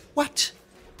 What?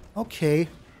 Okay.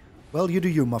 Well, you do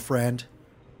you, my friend.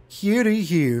 You do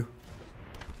you.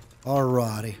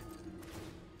 Alrighty.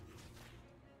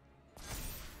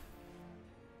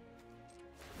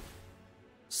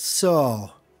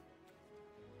 So.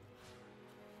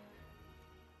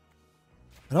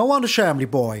 I don't want a Shamley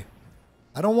boy.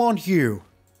 I don't want you.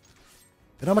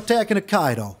 And I'm attacking a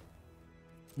Kaido.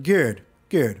 Good,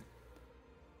 good.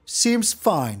 Seems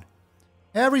fine.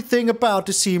 Everything about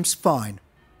this seems fine.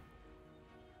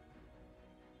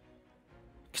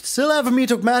 Could still have a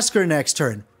MtgA Massacre next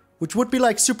turn, which would be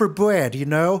like super bad, you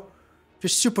know?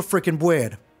 Just super freaking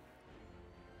bad.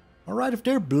 Alright, if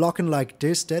they're blocking like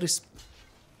this, that is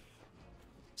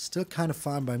still kind of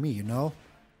fine by me, you know?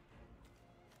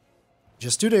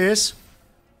 Just do this.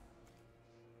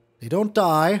 They don't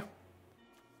die.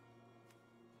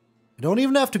 You don't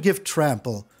even have to give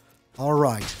trample.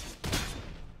 Alright.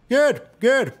 Good,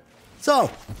 good.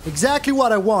 So, exactly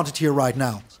what I wanted here right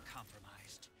now.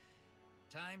 Compromised.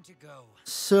 Time to go.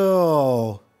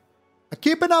 So, I'm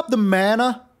keeping up the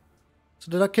mana so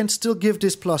that I can still give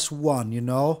this +1, you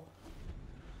know?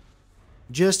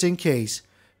 Just in case.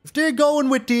 If they're going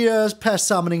with the past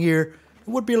summoning here, it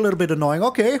would be a little bit annoying.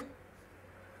 Okay.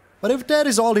 But if that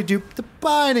is all they do, the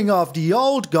binding of the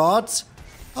old gods.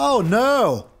 Oh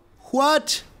no.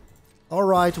 What?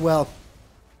 Alright, well.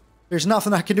 There's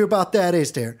nothing I can do about that,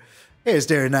 is there? Is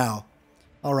there now?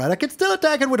 Alright, I can still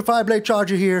attack it with a Fireblade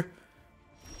Charger here.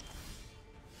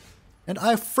 And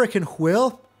I freaking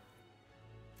will.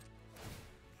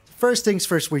 First things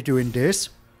first, we're doing this.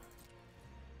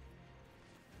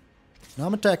 Now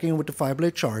I'm attacking it with the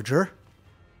Fireblade Charger.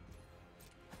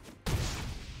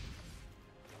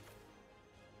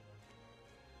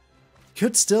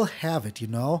 Could still have it, you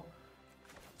know?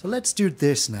 So let's do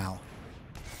this now.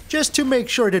 Just to make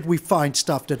sure that we find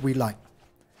stuff that we like.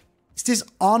 Is this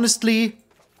honestly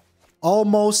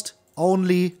almost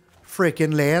only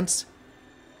freaking lands?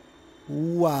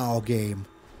 Wow, game.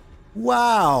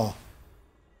 Wow.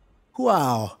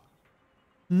 Wow.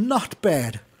 Not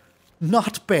bad.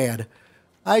 Not bad.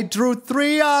 I drew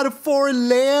 3 out of 4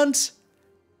 lands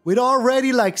with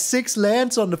already like 6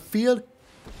 lands on the field.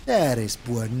 That is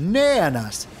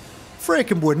bananas.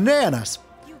 Freaking bananas.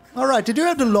 Alright, they do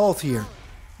have the Loath here.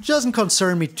 It doesn't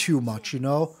concern me too much, you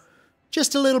know.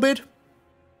 Just a little bit.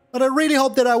 But I really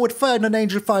hope that I would find an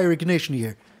Angelfire Ignition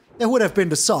here. That would have been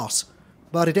the sauce.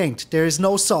 But it ain't. There is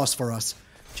no sauce for us.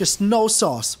 Just no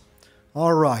sauce.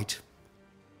 Alright.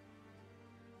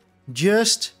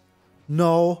 Just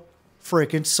no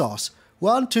freaking sauce.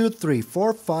 1, 2, 3,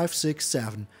 4, 5, 6,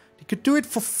 7. You could do it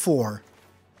for 4.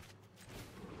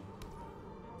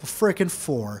 For freaking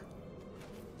 4.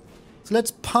 So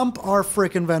let's pump our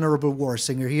freaking Venerable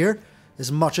Warsinger here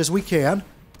as much as we can.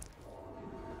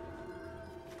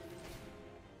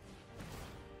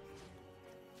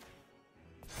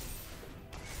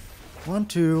 One,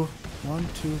 two, 1,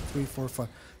 2, 3, 4, 5.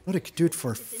 What, I could do it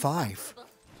for 5.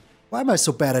 Why am I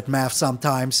so bad at math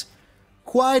sometimes?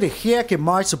 Why the heck am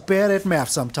I so bad at math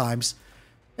sometimes?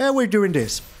 And we're doing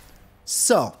this.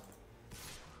 So.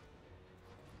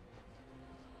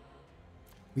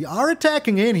 We are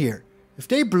attacking in here. If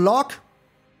they block,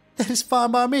 that is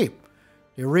fine by me.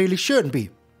 They really shouldn't be.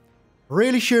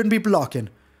 Really shouldn't be blocking.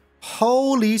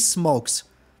 Holy smokes.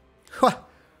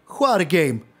 What a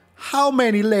game. How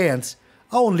many lands?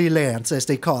 Only lands, as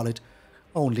they call it.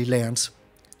 Only lands.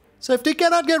 So if they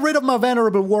cannot get rid of my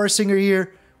Venerable Warsinger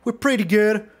here, we're pretty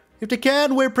good. If they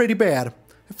can, we're pretty bad.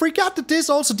 I forgot that this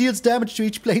also deals damage to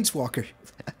each Planeswalker.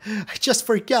 I just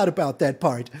forgot about that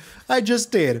part. I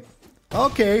just did.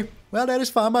 Okay, well that is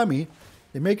fine by me.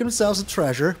 They make themselves a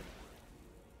treasure.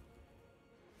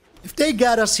 If they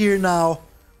got us here now,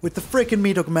 with the freaking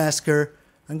MtgA Massacre,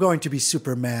 I'm going to be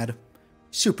super mad.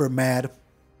 Super mad.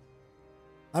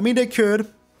 I mean, they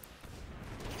could.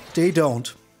 They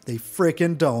don't. They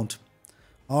freaking don't.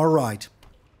 Alright.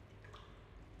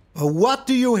 What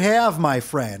do you have, my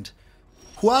friend?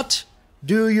 What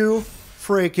do you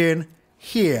freaking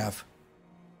have?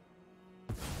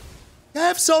 I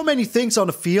have so many things on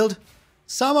the field.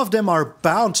 Some of them are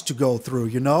bound to go through,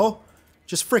 you know?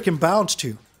 Just freaking bound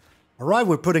to. Alright,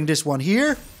 we're putting this one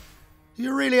here. Do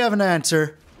you really have an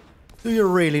answer? Do you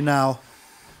really now?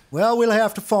 Well, we'll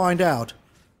have to find out.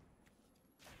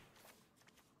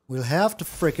 We'll have to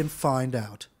freaking find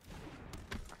out.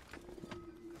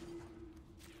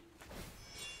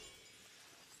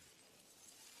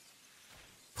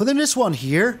 put in this one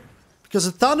here, because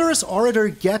the Thunderous Orator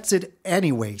gets it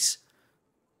anyways.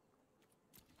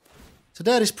 So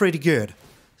that is pretty good.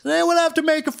 So they will have to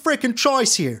make a freaking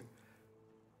choice here.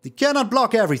 They cannot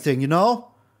block everything, you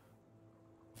know?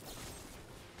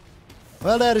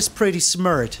 Well, that is pretty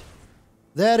smart.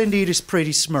 That indeed is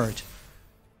pretty smart.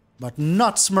 But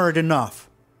not smart enough.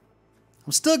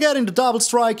 I'm still getting the double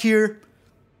strike here.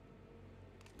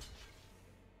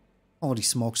 Holy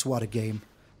smokes, what a game.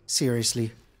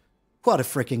 Seriously. What a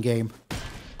freaking game.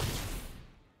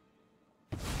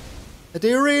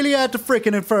 They really had the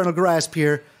freaking Infernal Grasp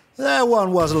here. That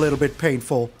one was a little bit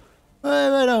painful.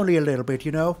 But only a little bit,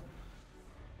 you know.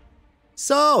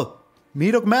 So,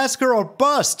 MtgA Massacre or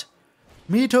Bust?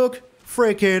 MtgA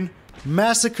freaking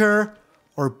Massacre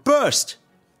or Bust?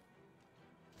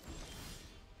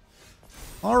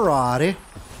 Alrighty.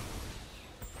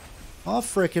 All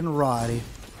freaking righty.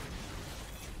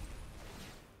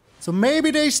 So maybe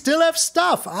they still have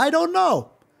stuff. I don't know.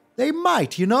 They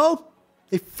might, you know?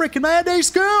 They freaking had a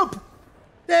scoop!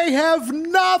 They have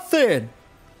nothing!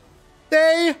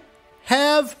 They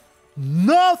have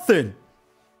nothing!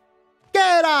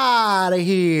 Get out of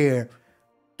here!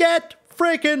 Get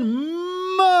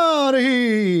freaking out of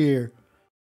here!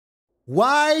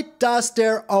 Why does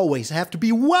there always have to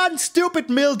be one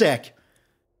stupid mill deck?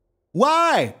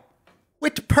 Why?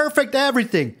 With the perfect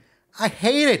everything. I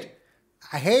hate it.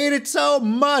 I hate it so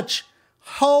much.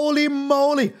 Holy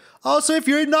moly. Also, if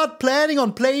you're not planning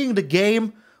on playing the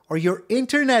game or your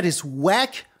internet is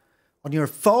whack on your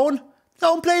phone,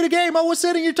 don't play the game. I was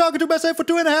sitting here talking to myself for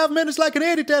 2.5 minutes like an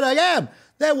idiot that I am.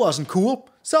 That wasn't cool.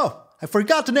 So, I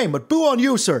forgot the name, but boo on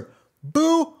you, sir.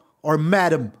 Boo or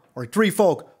madam or three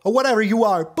folk or whatever you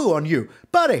are, boo on you.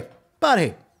 Buddy,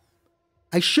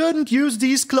 I shouldn't use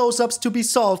these close-ups to be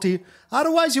salty.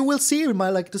 Otherwise, you will see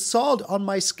the salt on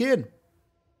my skin.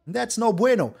 That's no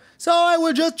bueno. So I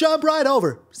will just jump right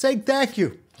over, saying thank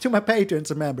you to my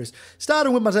patrons and members.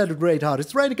 Starting with myself, Great Heart.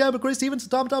 It's Rainy Campbell, Chris Stevens,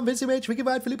 Tom, Vinci Mage, Vicky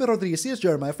White, Felipe Rodriguez, CS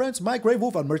Jeremiah, friends, Mike, Grey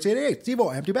Wolf, and Mercy 88,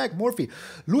 Tivo, Empty Bag, Morphe,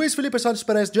 Luis Felipe Sanchez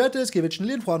Perez, Jetes, Kivich,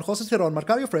 Lin Juan, Jose Teron,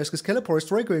 Marcario Frescas, Kelly Porst,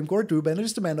 Troy Graham, Gordu,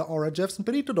 Benedict Amanda, Aura, Jefferson,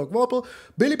 Benito, Doc Vorpal,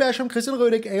 Billy Basham, Christian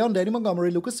Rödig, Aeon, Danny Montgomery,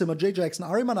 Lucas Zimmer, Jay Jackson,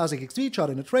 Ari Manazik, XV, Chad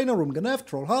in the Trainer Room, Ganef,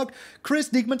 Troll Hog, Chris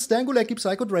Diekman, Stan Gulecki,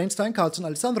 Psycho Drain, Stein Carlson,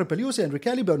 Alessandro Pelusi, Henry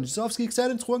Kelly, Bernard Zovsky,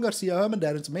 Xenon, Juan Garcia, Herman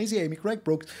Dannins, Maisie, Amy, Craig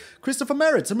Brooks, Christopher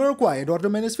Merritt, Samiroquai, Eduardo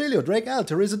Menesfilio, Drake Al,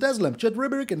 Teresa Deslam, Chet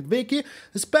Ribberick, and Vicky.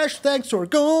 A special thanks to our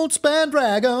Gold Span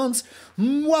Dragons,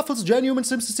 Waffles, Genuine,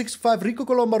 Simpson 65, Rico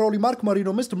Colombo, Rolly, Mark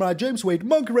Marino, Mr. Maya, James Wade,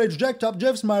 Monkey Rage, Jack Top,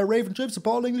 Jeffs Meyer, Raven Chips,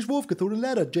 Paul English Wolf, Cthulhu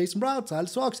Letter, Jason Brown,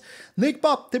 Silas Fox, Nick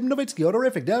Bob, Tim Nowitzki,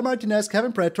 Odorific, Del Martinez,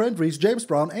 Kevin Pratt, Trent Reese, James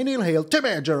Brown, Anil Hale, Tim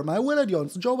Air, Jeremiah Willard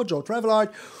Johnson, Joe, Travel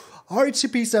Art,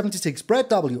 RHCP76, Brett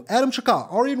W, Adam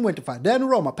Shakar, Orion Winterfire, Dan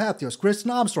Roma, Pathios,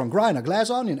 Kristen Armstrong, Griner, Glass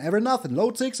Onion, Ever Nothing,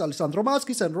 Load 6, Alessandro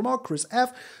Mosky, Sandro Mock, Chris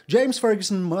F, James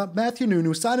Ferguson, Matthew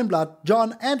Nunu, Silent Blood,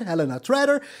 John, and Helena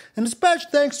Treader, and a special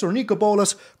thanks to Nico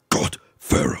Bolas, God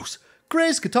Pharaohs,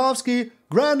 Chris Katowski,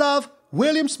 Grandov,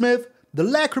 William Smith, The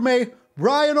Lacrime,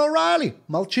 Brian O'Reilly,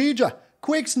 Malchija,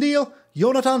 Quicks Neal,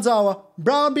 Jonathan Zawa,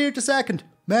 Brownbeard II,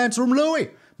 Mansroom Louie,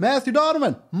 Matthew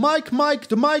Donovan, Mike,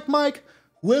 the Mike,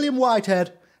 William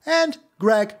Whitehead, and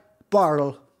Greg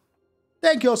Bartle.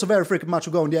 Thank you also very freaking much for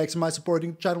going the X and my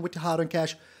supporting the channel with your heart and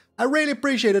cash. I really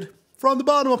appreciate it from the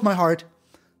bottom of my heart.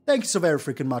 Thank you so very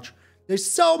freaking much. There's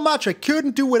so much I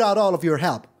couldn't do without all of your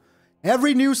help.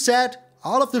 Every new set,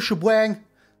 all of the shebang,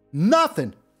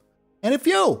 nothing. And if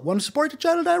you want to support the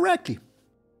channel directly,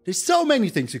 there's so many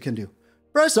things you can do.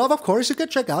 First off, of course, you can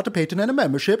check out the Patreon and a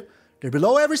membership. They're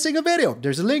below every single video.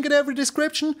 There's a link in every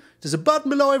description. There's a button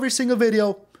below every single video.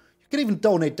 You can even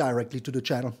donate directly to the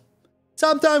channel.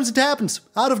 Sometimes it happens.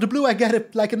 Out of the blue, I get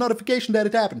it like a notification that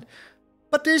it happened.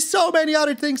 But there's so many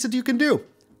other things that you can do.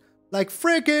 Like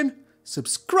freaking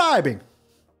subscribing.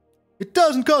 It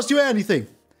doesn't cost you anything.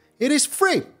 It is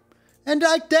free. And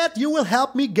like that, you will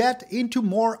help me get into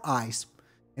more eyes.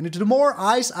 And into the more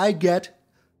eyes I get,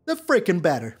 the freaking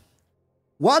better.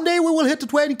 One day we will hit the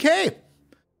 20K.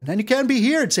 And then you can be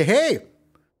here and say, hey,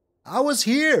 I was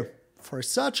here for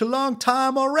such a long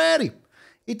time already.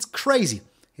 It's crazy.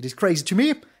 It is crazy to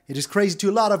me. It is crazy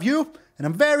to a lot of you. And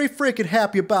I'm very freaking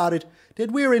happy about it that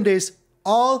we're in this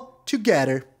all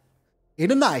together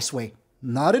in a nice way,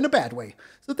 not in a bad way.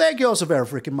 So thank you also very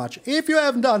freaking much. If you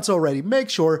haven't done so already, make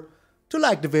sure to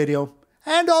like the video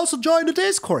and also join the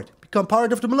Discord. Become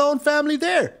part of the Malone family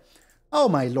there. Oh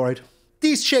my lord.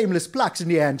 These shameless plugs in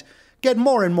the end get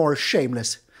more and more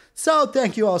shameless. So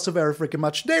thank you also very freaking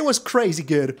much. They was crazy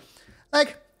good.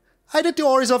 Like, I did the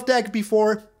Orzhov deck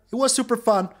before. It was super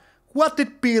fun. What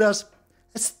did beat us?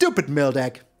 A stupid mill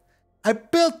deck. I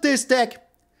built this deck.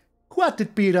 What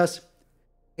did beat us?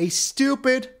 A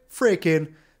stupid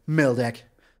freaking mill deck.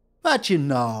 But you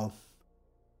know,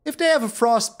 if they have a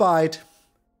Frostbite,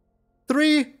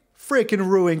 3 freaking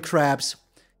Ruin Crabs,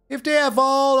 if they have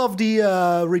all of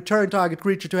the return target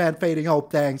creature to hand Fading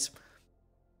Hope things,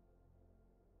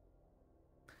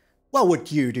 what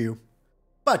would you do?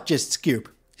 But just scoop.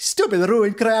 Stupid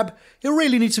Ruin Crab, it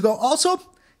really needs to go. Also,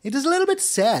 it is a little bit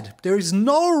sad. There is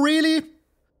no real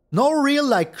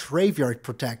like graveyard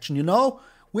protection, you know?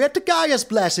 We had the Gaia's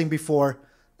Blessing before.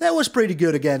 That was pretty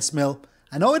good against Mill.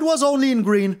 I know it was only in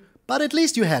green, but at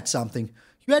least you had something.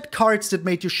 You had cards that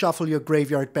made you shuffle your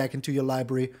graveyard back into your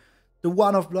library. The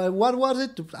one of, what was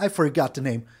it? I forgot the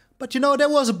name. But you know, there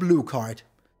was a blue card.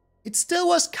 It still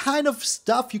was kind of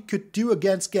stuff you could do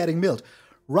against getting milled.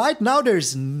 Right now,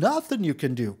 there's nothing you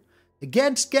can do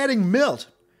against getting milled.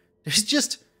 There's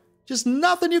just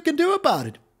nothing you can do about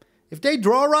it. If they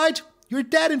draw right, you're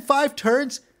dead in 5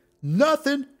 turns.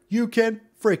 Nothing you can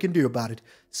freaking do about it.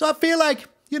 So I feel like,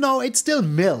 you know, it's still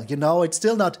mill, you know, it's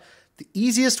still not the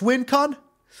easiest win con.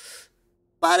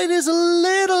 But it is a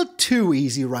little too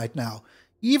easy right now.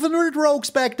 Even with rogues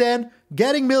back then,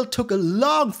 getting milled took a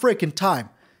long freaking time.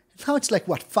 Now it's like,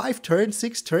 what, 5 turns,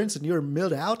 6 turns, and you're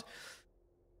milled out?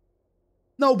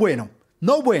 No bueno.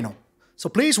 No bueno. So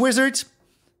please, Wizards,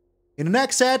 in the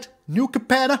next set, new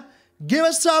Capenna, give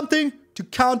us something to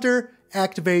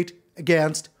counter-activate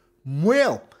against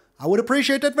Will. I would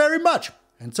appreciate that very much.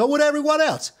 And so would everyone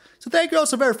else. So thank you all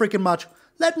so very freaking much.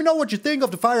 Let me know what you think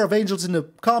of the Fire of Angels in the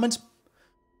comments.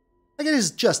 Like, it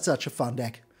is just such a fun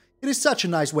deck. It is such a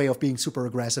nice way of being super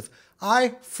aggressive.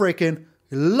 I freaking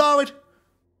love it.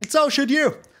 And so should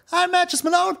you. I'm MtgA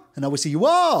Malone, and I will see you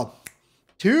all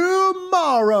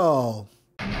tomorrow.